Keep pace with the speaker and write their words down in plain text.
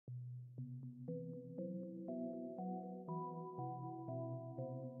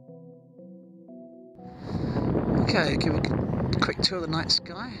Okay, give a quick tour of the night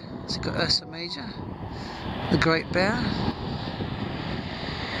sky. So you've got Ursa Major, the Great Bear,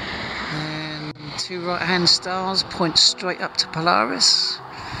 and two right-hand stars point straight up to Polaris,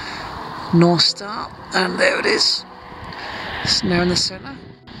 North Star, and there it is. It's now in the centre. And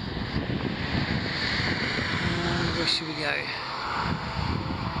where should we go?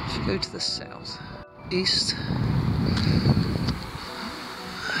 We should go to the south, east.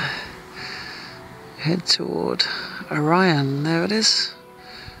 Head toward Orion, there it is,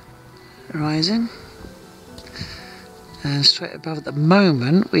 rising. And straight above at the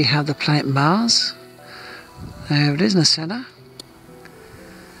moment we have the planet Mars. There it is in the centre.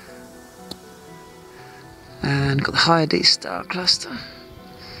 And got the Hyades star cluster.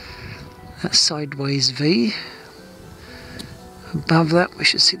 That's sideways V. Above that we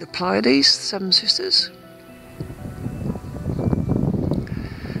should see the Pleiades, the Seven Sisters.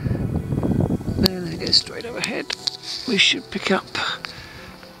 Then go straight overhead. We should pick up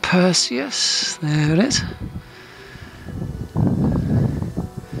Perseus. There it is.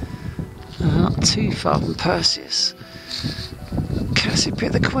 Not too far from Perseus.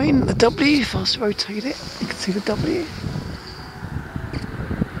 Cassiopeia, the Queen, the W. If I was to rotate it, you can see the W.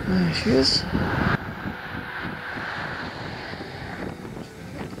 There she is.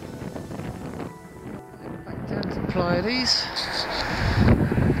 Back down to the Pleiades.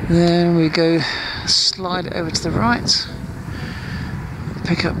 Then we go slide it over to the right.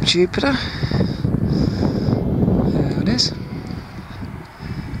 Pick up Jupiter. There it is.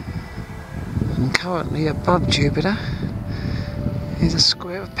 And currently above Jupiter is a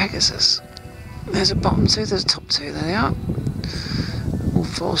square of Pegasus. There's a bottom two, there's a top two, there they are. All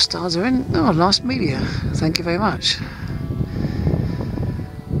four stars are in. Oh, nice meteor. Thank you very much.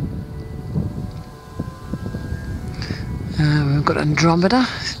 We've got Andromeda.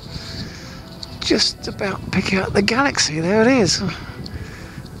 Just about picking out the galaxy. There it is.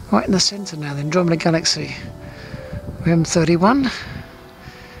 Right in the centre now, the Andromeda Galaxy. We're M31.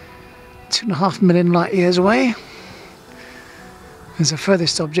 2.5 million light years away. There's the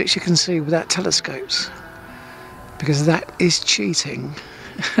furthest objects you can see without telescopes, because that is cheating.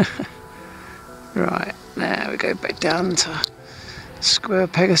 Right, now we go back down to Square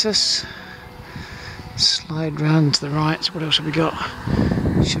Pegasus. Slide round to the right. What else have we got?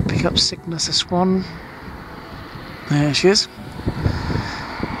 Should pick up Cygnus the Swan. There she is.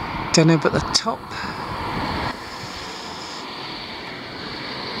 Deneb at the top.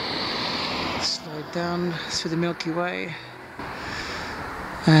 Slide down through the Milky Way.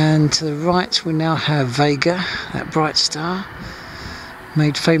 And to the right we now have Vega, that bright star,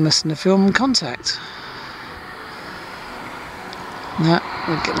 made famous in the film Contact. Now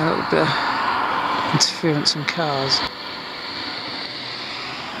we're getting a little bit of interference from cars.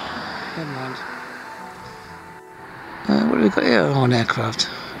 Never mind. What have we got here? Oh, an aircraft.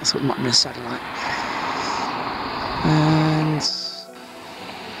 I thought it might be a satellite. And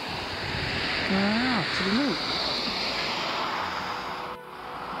pretty neat.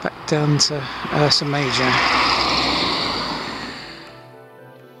 Back down to Ursa Major.